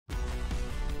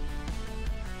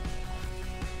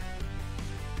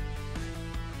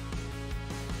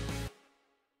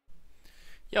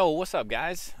Yo, what's up,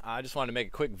 guys? I just wanted to make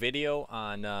a quick video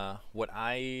on what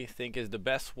I think is the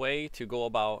best way to go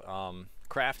about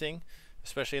crafting,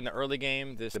 especially in the early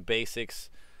game. This the basics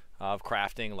of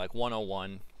crafting, like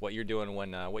 101, what you're doing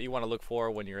when what you want to look for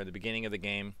when you're at the beginning of the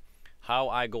game, how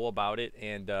I go about it,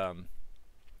 and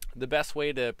the best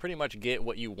way to pretty much get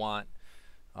what you want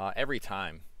every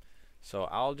time. So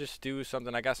I'll just do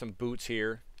something. I got some boots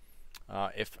here.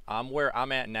 If I'm where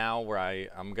I'm at now, where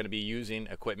I'm going to be using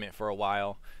equipment for a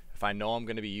while, if I know I'm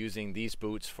going to be using these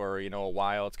boots for a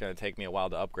while, it's going to take me a while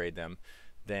to upgrade them,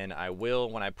 then I will,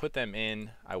 when I put them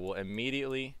in, I will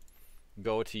immediately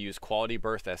go to use quality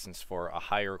birth essence for a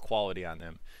higher quality on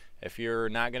them. If you're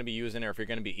not going to be using it, or if you're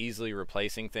going to be easily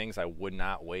replacing things, I would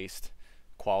not waste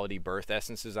quality birth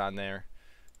essences on there.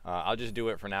 I'll just do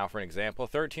it for now for an example.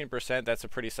 13%, that's a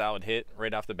pretty solid hit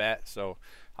right off the bat, so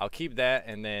I'll keep that.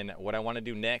 And then what I want to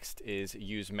do next is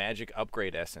use magic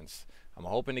upgrade essence. I'm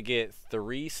hoping to get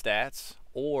 3 stats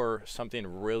or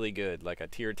something really good, like a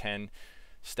tier 10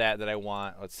 stat that I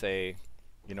want. Let's say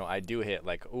I do hit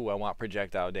like, ooh, I want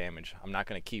projectile damage. I'm not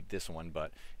going to keep this one,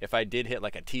 but if I did hit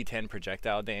like a T10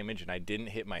 projectile damage and I didn't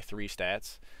hit my 3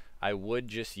 stats, I would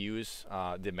just use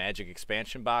the magic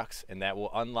expansion box, and that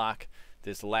will unlock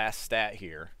this last stat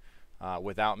here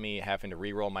without me having to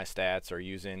re-roll my stats or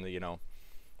using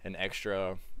an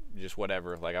extra just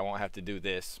whatever. Like, I won't have to do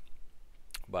this,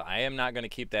 but I am not going to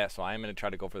keep that, so I am going to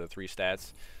try to go for the 3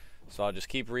 stats. So I'll just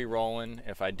keep re-rolling.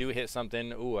 If I do hit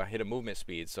something, ooh, I hit a movement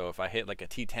speed, so if I hit like a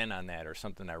T10 on that or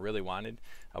something I really wanted,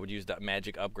 I would use the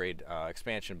magic upgrade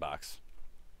expansion box.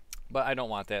 But I don't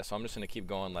want that, so I'm just going to keep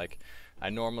going like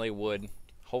I normally would.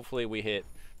 Hopefully we hit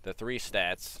the 3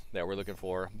 stats that we're looking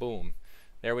for. Boom.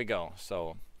 There we go.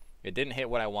 So it didn't hit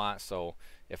what I want, so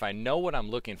if I know what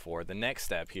I'm looking for, the next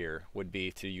step here would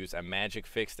be to use a magic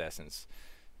fixed essence.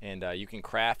 And you can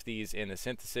craft these in the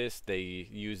synthesis. They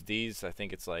use these, I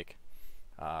think it's like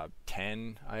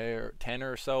 10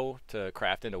 or so to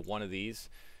craft into one of these.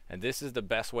 And this is the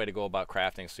best way to go about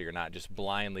crafting, so you're not just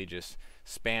blindly just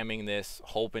spamming this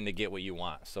hoping to get what you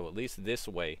want. So at least this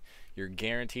way you're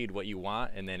guaranteed what you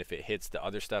want, and then if it hits the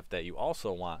other stuff that you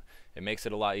also want, it makes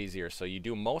it a lot easier. So you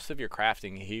do most of your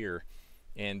crafting here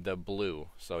in the blue.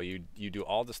 So you do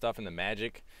all the stuff in the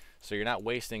magic, so you're not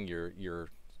wasting your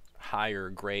higher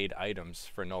grade items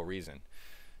for no reason.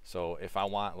 So if I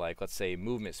want, like, let's say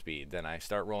movement speed, then I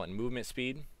start rolling movement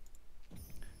speed,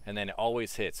 and then it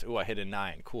always hits. Ooh, I hit a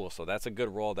 9. Cool. So that's a good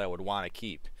roll that I would want to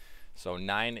keep. So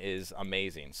 9 is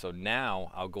amazing. So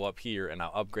now I'll go up here and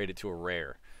I'll upgrade it to a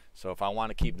rare. So if I want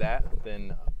to keep that,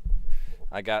 then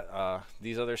I got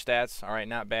these other stats. All right,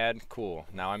 not bad. Cool.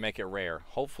 Now I make it rare.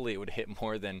 Hopefully it would hit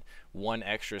more than 1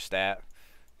 extra stat.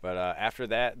 But after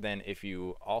that, then if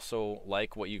you also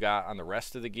like what you got on the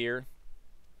rest of the gear,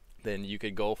 then you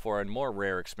could go for more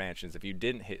rare expansions if you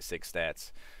didn't hit 6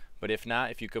 stats. But if not,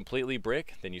 if you completely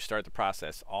brick, then you start the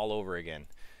process all over again.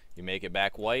 You make it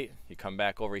back white, you come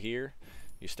back over here,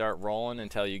 you start rolling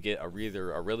until you get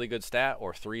either a really good stat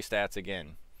or 3 stats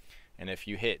again. And if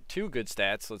you hit 2 good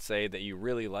stats, let's say that you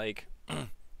really like, and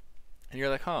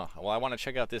you're like, huh, well, I want to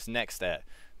check out this next stat,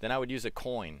 then I would use a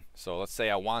coin. So let's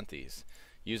say I want these.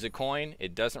 Use a coin,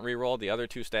 it doesn't re-roll the other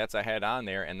 2 stats I had on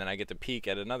there, and then I get to peek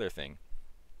at another thing.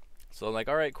 So I'm like,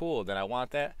 alright, cool, then I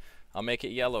want that, I'll make it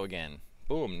yellow again.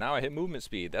 Boom, now I hit movement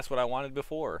speed. That's what I wanted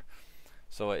before.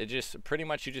 So it just pretty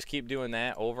much, you just keep doing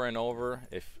that over and over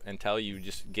until you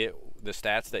just get the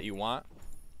stats that you want.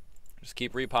 Just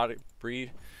keep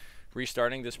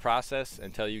restarting this process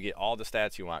until you get all the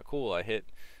stats you want. Cool, I hit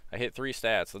 3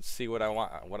 stats. Let's see what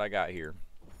I got here.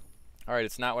 Alright,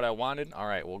 it's not what I wanted.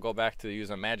 Alright, we'll go back to use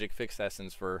a magic fixed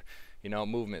essence for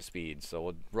movement speed. So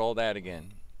we'll roll that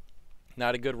again.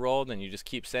 Not a good roll, then you just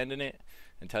keep sending it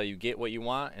until you get what you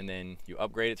want, and then you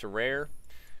upgrade it to rare.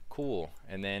 Cool.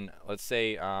 And then let's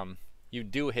say you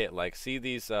do hit, like, see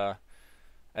these at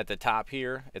the top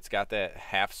here, it's got that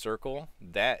half circle.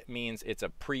 That means it's a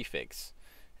prefix,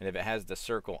 and if it has the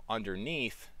circle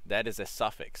underneath, that is a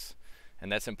suffix.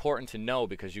 And that's important to know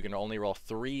because you can only roll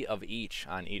 3 of each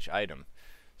on each item.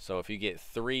 So if you get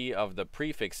 3 of the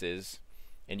prefixes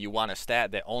and you want a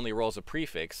stat that only rolls a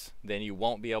prefix, then you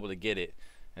won't be able to get it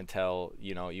until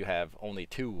you have only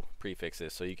 2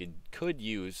 prefixes. So you could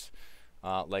use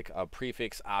like a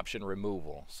prefix option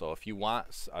removal. So if you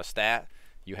want a stat,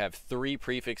 you have 3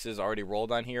 prefixes already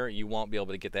rolled on here, you won't be able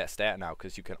to get that stat now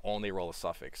because you can only roll a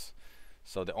suffix.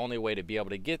 So the only way to be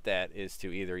able to get that is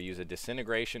to either use a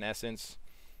disintegration essence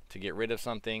to get rid of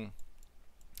something,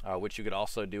 which you could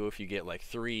also do if you get like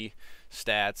 3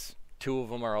 stats, 2 of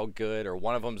them are all good or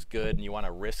 1 of them's good and you want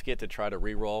to risk it to try to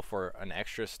re-roll for an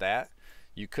extra stat.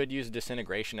 You could use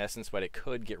Disintegration Essence, but it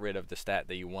could get rid of the stat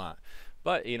that you want.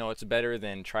 But, you know, it's better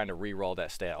than trying to re-roll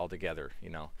that stat altogether, you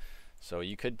know. So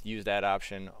you could use that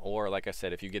option, or like I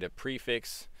said, if you get a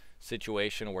prefix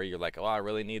situation where you're like, oh, I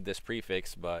really need this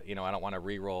prefix, but, you know, I don't want to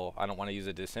re-roll, I don't want to use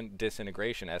a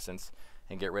Disintegration Essence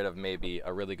and get rid of maybe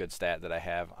a really good stat that I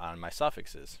have on my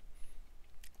suffixes.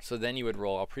 So then you would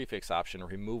roll a prefix option,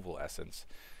 Removal Essence,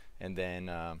 and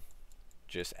then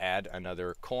just add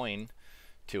another coin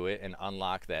to it and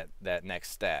unlock that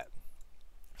next stat.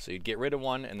 So you'd get rid of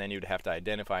one, and then you'd have to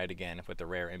identify it again with the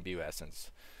rare Imbue Essence.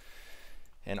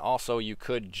 And also you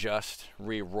could just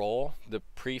re-roll the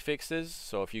prefixes.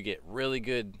 So if you get really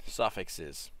good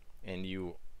suffixes and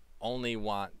you only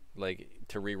want like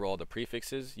to re-roll the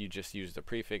prefixes, you just use the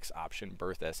prefix option,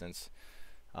 Birth Essence,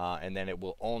 and then it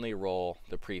will only roll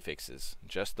the prefixes,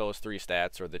 just those 3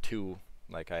 stats, or the 2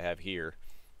 like I have here.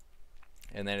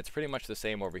 And then it's pretty much the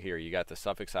same over here. You got the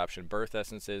suffix option, Birth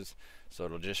Essences, so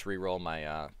it'll just re-roll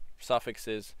my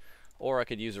suffixes. Or I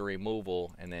could use a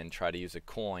removal and then try to use a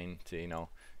coin to, you know,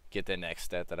 get the next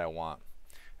stat that I want.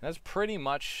 And that's pretty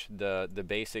much the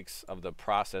basics of the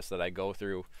process that I go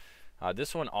through.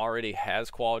 This one already has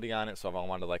quality on it, so if I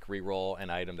want to like re-roll an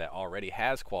item that already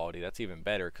has quality, that's even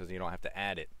better because you don't have to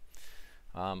add it.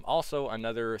 Also,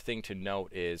 another thing to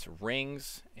note is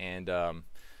rings and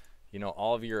you know,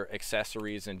 all of your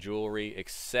accessories and jewelry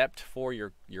except for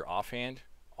your offhand.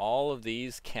 All of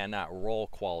these cannot roll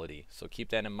quality, so keep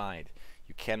that in mind.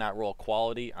 You cannot roll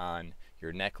quality on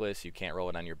your necklace, you can't roll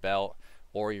it on your belt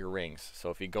or your rings.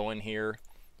 So if you go in here,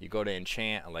 you go to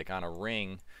enchant like on a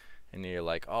ring, and you're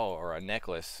like, oh, or a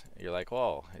necklace, you're like,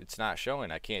 oh, it's not showing,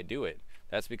 I can't do it.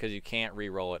 That's because you can't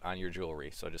re-roll it on your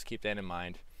jewelry, so just keep that in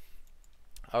mind.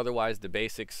 Otherwise, the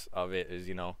basics of it is,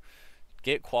 you know,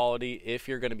 get quality if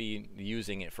you're going to be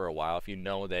using it for a while, if you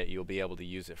know that you'll be able to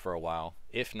use it for a while.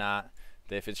 If not,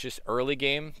 if it's just early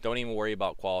game, don't even worry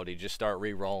about quality. Just start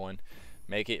re-rolling,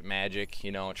 make it magic,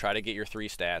 you know, try to get your 3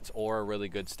 stats or a really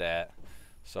good stat.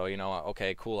 So, you know,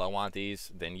 okay, cool, I want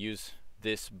these, then use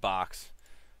this box.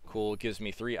 Cool, it gives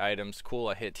me 3 items. Cool,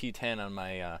 I hit T10 on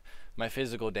my my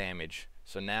physical damage.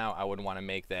 So now I would want to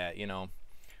make that, you know,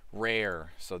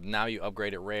 rare. So now you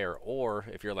upgrade it rare. Or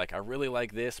if you're like, I really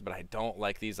like this, but I don't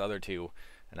like these other 2,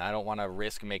 and I don't want to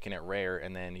risk making it rare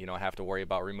and then, you know, have to worry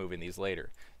about removing these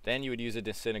later, then you would use a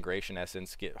Disintegration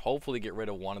Essence, hopefully get rid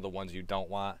of one of the ones you don't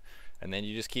want, and then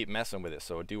you just keep messing with it.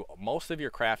 So do most of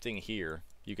your crafting here.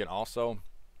 You can also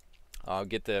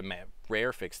get the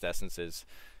rare fixed essences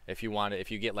if you want it.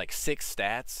 If you get like 6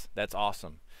 stats, that's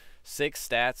awesome. 6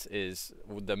 stats is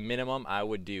the minimum I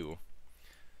would do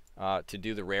to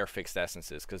do the rare fixed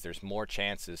essences, because there's more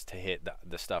chances to hit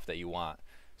the stuff that you want.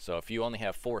 So if you only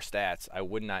have 4 stats, I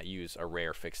would not use a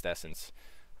rare fixed essence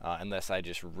unless I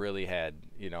just really had,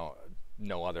 you know,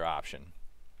 no other option.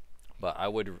 But I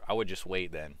would just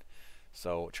wait then.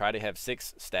 So try to have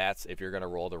 6 stats if you're going to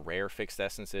roll the rare fixed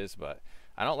essences, but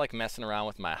I don't like messing around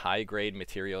with my high grade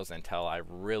materials until I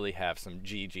really have some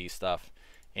GG stuff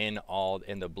in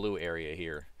the blue area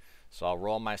here. So I'll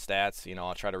roll my stats, you know,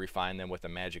 I'll try to refine them with the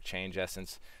Magic Change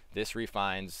Essence. This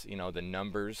refines, you know, the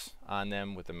numbers on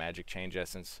them with the Magic Change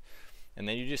Essence. And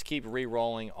then you just keep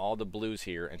re-rolling all the blues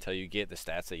here until you get the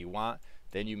stats that you want.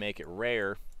 Then you make it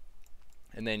rare,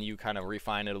 and then you kind of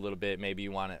refine it a little bit. Maybe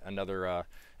you want another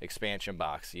expansion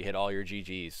box. You hit all your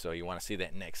GGs, so you want to see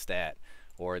that next stat.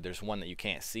 Or there's one that you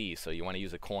can't see, so you want to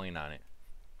use a coin on it.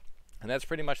 And that's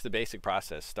pretty much the basic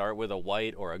process. Start with a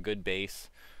white or a good base.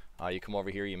 You come over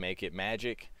here, you make it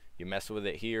magic, you mess with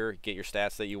it here, get your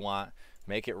stats that you want,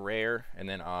 make it rare, and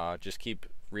then just keep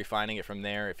refining it from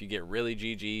there. If you get really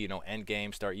GG, you know, end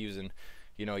game, start using,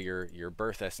 you know, your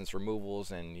birth essence removals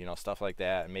and, you know, stuff like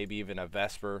that, and maybe even a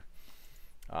Vesper,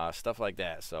 stuff like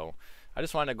that. So I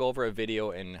just wanted to go over a video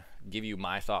and give you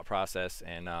my thought process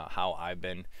and how I've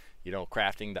been, you know,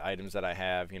 crafting the items that I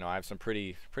have. You know, I have some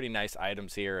pretty nice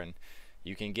items here, and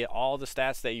you can get all the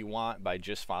stats that you want by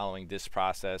just following this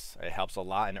process. It helps a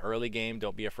lot in early game.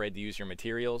 Don't be afraid to use your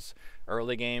materials.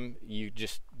 Early game, you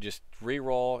just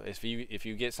re-roll. If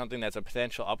you get something that's a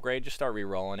potential upgrade, just start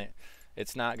re-rolling it.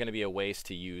 It's not going to be a waste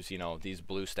to use, you know, these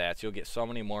blue stats. You'll get so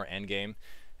many more end game,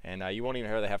 and you won't even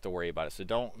really have to worry about it. So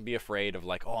don't be afraid of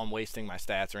like, oh, I'm wasting my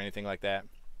stats or anything like that.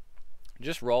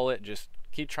 Just roll it. Just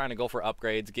keep trying to go for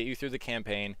upgrades, get you through the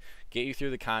campaign, get you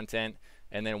through the content.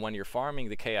 And then when you're farming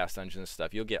the Chaos Dungeons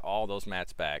stuff, you'll get all those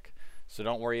mats back. So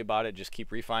don't worry about it. Just keep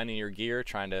refining your gear,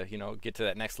 trying to, you know, get to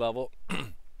that next level.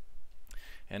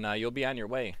 And you'll be on your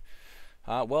way.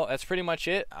 Well, that's pretty much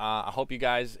it. I hope you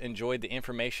guys enjoyed the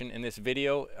information in this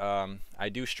video. I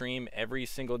do stream every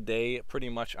single day pretty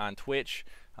much on Twitch.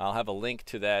 I'll have a link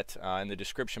to that in the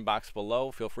description box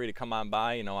below. Feel free to come on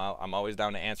by. You know, I'm always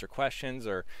down to answer questions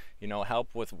or, you know, help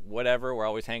with whatever. We're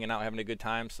always hanging out, having a good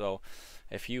time. So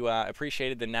if you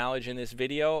appreciated the knowledge in this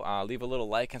video, leave a little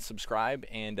like and subscribe,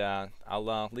 and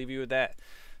I'll leave you with that.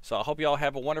 So I hope you all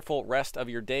have a wonderful rest of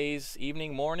your days,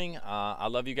 evening, morning. I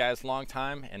love you guys long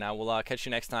time, and I will catch you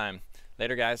next time.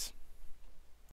 Later, guys.